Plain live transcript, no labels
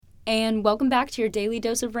and welcome back to your daily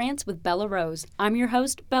dose of rants with Bella Rose. I'm your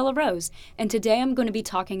host, Bella Rose, and today I'm going to be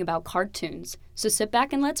talking about cartoons. So sit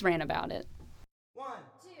back and let's rant about it. 1,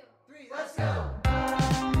 2, 3, let's go!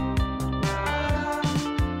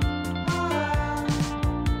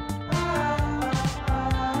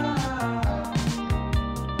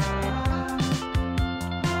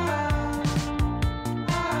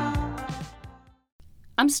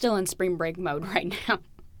 I'm still in spring break mode right now.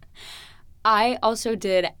 I also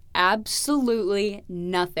did absolutely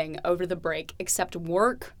nothing over the break except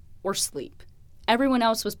work or sleep. Everyone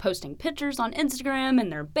else was posting pictures on Instagram in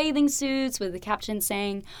their bathing suits with the caption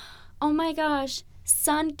saying, "Oh my gosh,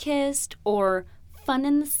 sun-kissed," or "fun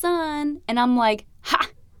in the sun." And I'm like, ha!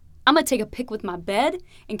 I'm gonna take a pic with my bed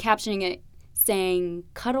and captioning it saying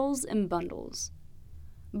cuddles and bundles.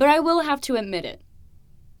 But I will have to admit it.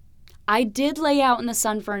 I did lay out in the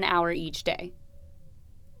sun for an hour each day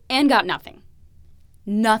and got nothing.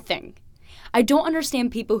 Nothing. I don't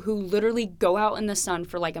understand people who literally go out in the sun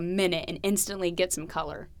for like a minute and instantly get some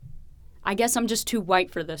color. I guess I'm just too white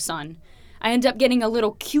for the sun. I end up getting a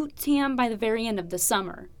little cute tan by the very end of the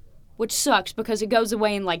summer, which sucks because it goes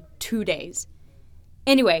away in like 2 days.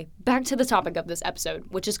 Anyway, back to the topic of this episode,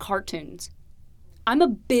 which is cartoons. I'm a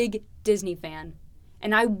big Disney fan,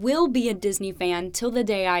 and I will be a Disney fan till the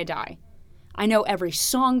day I die. I know every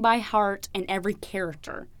song by heart and every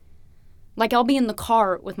character. Like, I'll be in the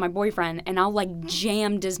car with my boyfriend, and I'll,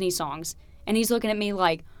 jam Disney songs. And he's looking at me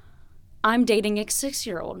like, I'm dating a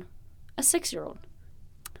 6-year-old. A 6-year-old.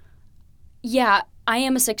 Yeah, I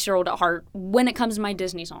am a 6-year-old at heart when it comes to my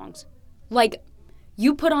Disney songs. Like,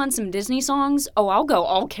 you put on some Disney songs, oh, I'll go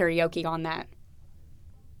all karaoke on that.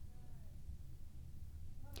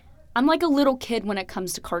 I'm like a little kid when it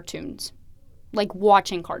comes to cartoons. Like,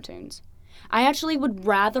 watching cartoons. I actually would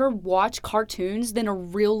rather watch cartoons than a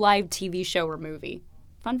real live TV show or movie.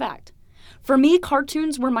 Fun fact. For me,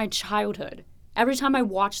 cartoons were my childhood. Every time I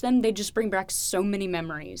watch them, they just bring back so many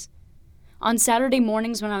memories. On Saturday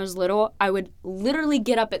mornings when I was little, I would literally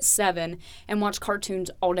get up at 7 and watch cartoons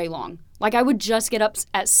all day long. Like, I would just get up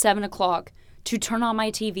at 7 o'clock to turn on my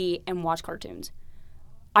TV and watch cartoons.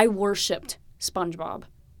 I worshipped SpongeBob.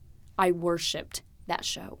 I worshipped that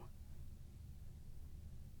show.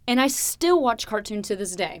 And I still watch cartoons to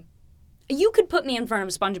this day. You could put me in front of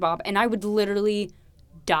SpongeBob and I would literally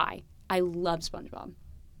die. I love SpongeBob.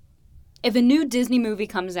 If a new Disney movie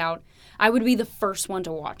comes out, I would be the first one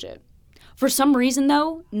to watch it. For some reason,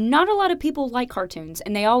 though, not a lot of people like cartoons,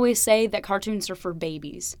 and they always say that cartoons are for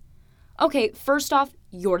babies. Okay, first off,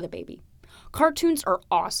 you're the baby. Cartoons are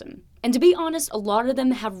awesome. And to be honest, a lot of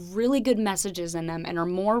them have really good messages in them and are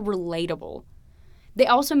more relatable. They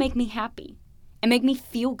also make me happy and make me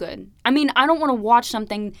feel good. I mean, I don't want to watch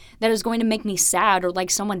something that is going to make me sad or like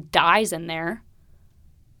someone dies in there.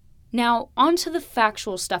 Now, on to the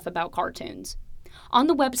factual stuff about cartoons. On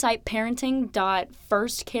the website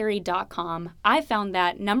parenting.firstcarry.com, I found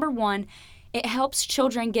that, number 1, it helps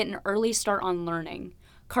children get an early start on learning.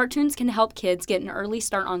 Cartoons can help kids get an early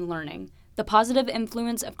start on learning. The positive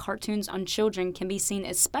influence of cartoons on children can be seen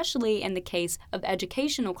especially in the case of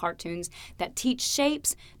educational cartoons that teach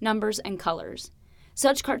shapes, numbers, and colors.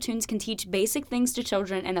 Such cartoons can teach basic things to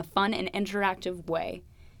children in a fun and interactive way,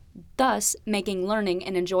 thus making learning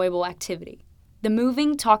an enjoyable activity. The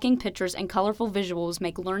moving, talking pictures and colorful visuals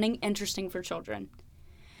make learning interesting for children.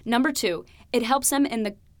 Number 2, it helps them in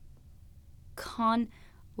the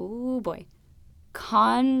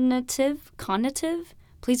cognitive?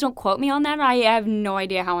 Please don't quote me on that. I have no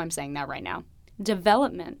idea how I'm saying that right now.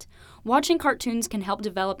 Development. Watching cartoons can help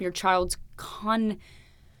develop your child's cognitive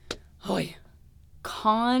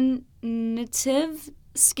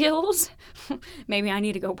skills. Maybe I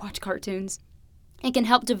need to go watch cartoons. It can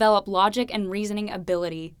help develop logic and reasoning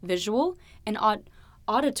ability, visual and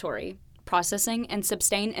auditory processing, and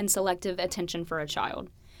sustained and selective attention for a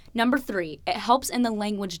child. Number 3, it helps in the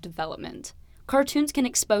language development. Cartoons can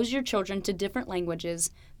expose your children to different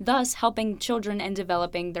languages, thus helping children in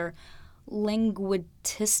developing their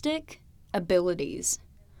linguistic abilities.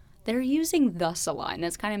 They're using thus a lot, and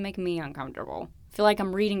it's kind of making me uncomfortable. I feel like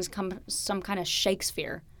I'm reading some kind of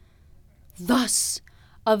Shakespeare. Thus,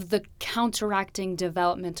 of the counteracting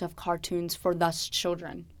development of cartoons for thus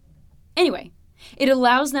children. Anyway, it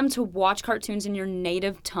allows them to watch cartoons in your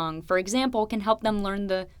native tongue. For example, can help them learn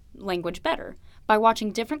the language better. By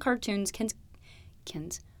watching different cartoons,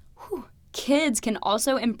 kids can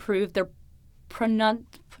also improve their pronunciation.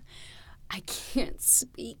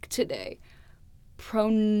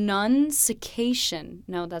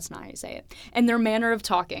 No, that's not how you say it. And their manner of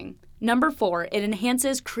talking. Number 4, it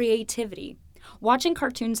enhances creativity. Watching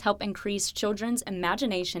cartoons help increase children's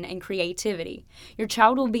imagination and creativity. Your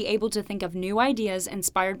child will be able to think of new ideas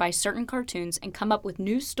inspired by certain cartoons and come up with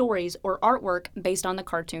new stories or artwork based on the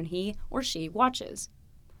cartoon he or she watches.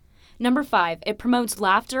 Number 5, it promotes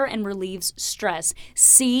laughter and relieves stress.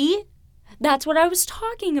 See? That's what I was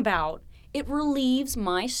talking about. It relieves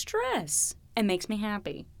my stress and makes me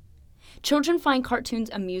happy. Children find cartoons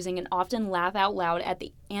amusing and often laugh out loud at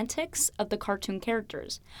the antics of the cartoon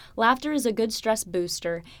characters. Laughter is a good stress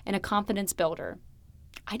booster and a confidence builder.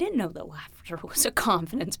 I didn't know that laughter was a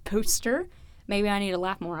confidence booster. Maybe I need to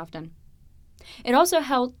laugh more often. It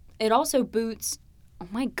also boosts, oh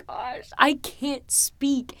my gosh, I can't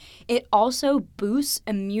speak. It also boosts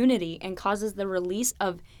immunity and causes the release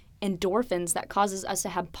of endorphins that causes us to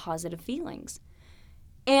have positive feelings.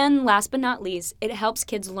 And last but not least, it helps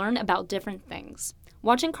kids learn about different things.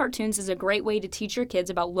 Watching cartoons is a great way to teach your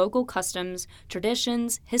kids about local customs,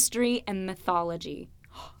 traditions, history, and mythology.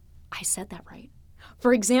 I said that right.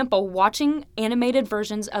 For example, watching animated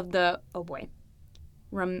versions of the,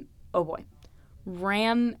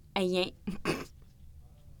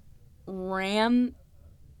 Ramayana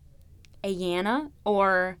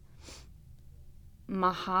or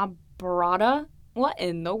Mahabharata, what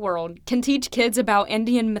in the world, can teach kids about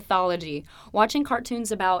Indian mythology. Watching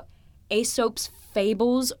cartoons about Aesop's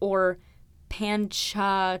fables or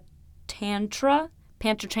Panchatantra,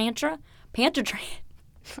 Panchatantra.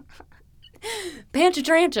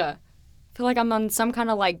 I feel like I'm on some kind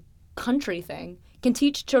of like country thing. Can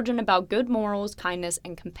teach children about good morals, kindness,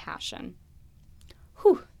 and compassion.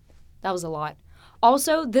 Whew, that was a lot.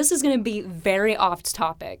 Also, this is going to be very off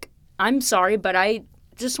topic. I'm sorry, but I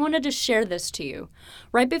just wanted to share this to you.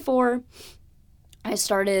 Right before I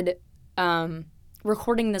started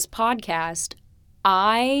recording this podcast,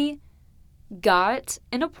 I got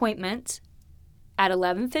an appointment at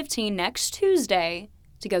 11:15 next Tuesday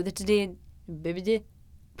to go to the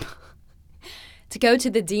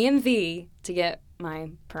DMV to get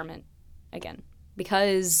my permit again,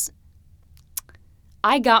 because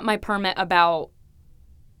I got my permit about,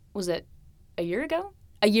 was it a year ago?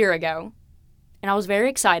 A year ago. And I was very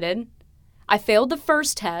excited. I failed the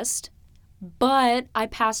first test, but I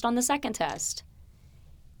passed on the second test.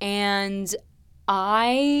 And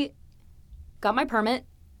I got my permit,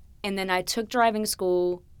 and then I took driving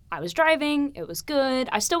school. I was driving. It was good.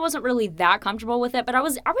 I still wasn't really that comfortable with it, but I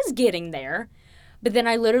was getting there. But then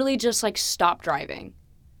I literally just like stopped driving.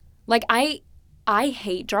 Like I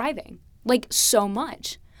hate driving, like so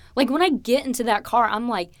much. Like when I get into that car, I'm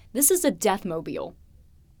like, this is a death mobile.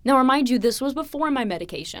 Now, remind you, this was before my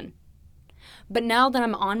medication. But now that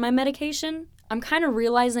I'm on my medication, I'm kind of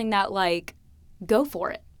realizing that, like, go for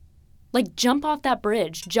it. Like, jump off that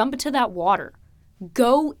bridge. Jump into that water.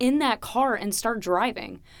 Go in that car and start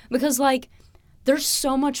driving. Because, like, there's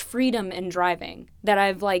so much freedom in driving that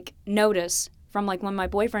I've, like, noticed from, like, when my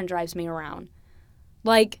boyfriend drives me around.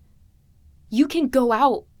 Like, you can go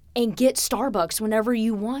out and get Starbucks whenever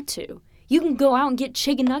you want to. You can go out and get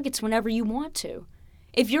chicken nuggets whenever you want to.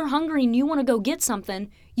 If you're hungry and you want to go get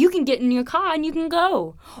something, you can get in your car and you can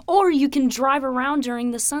go. Or you can drive around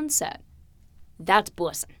during the sunset. That's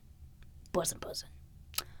bussin'. Bussin'.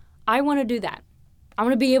 I want to do that. I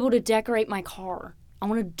want to be able to decorate my car. I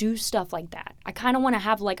want to do stuff like that. I kind of want to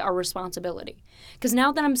have like a responsibility. Because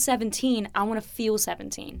now that I'm 17, I want to feel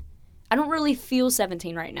 17. I don't really feel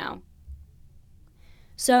 17 right now.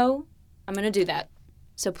 So I'm going to do that.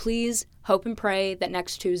 So please hope and pray that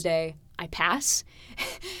next Tuesday I pass,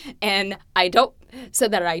 and I don't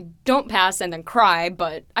pass and then cry,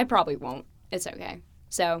 but I probably won't. It's okay.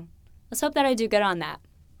 So let's hope that I do good on that.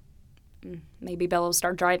 Maybe Bella will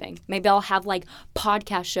start driving. Maybe I'll have like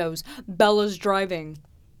podcast shows. Bella's driving,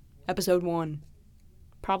 episode 1.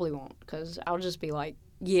 Probably won't, because I'll just be like,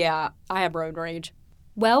 yeah, I have road rage.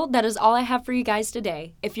 Well, that is all I have for you guys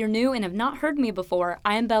today. If you're new and have not heard me before,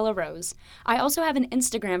 I am Bella Rose. I also have an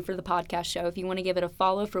Instagram for the podcast show if you want to give it a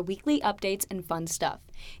follow for weekly updates and fun stuff.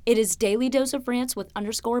 It is Daily Dose of Rants with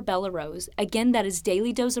 _Bella Rose. Again, that is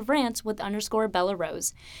Daily Dose of Rants with _Bella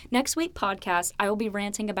Rose. Next week podcast, I will be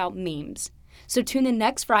ranting about memes. So tune in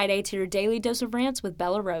next Friday to your Daily Dose of Rants with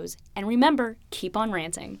Bella Rose. And remember, keep on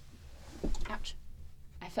ranting. Ouch.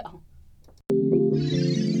 I fell.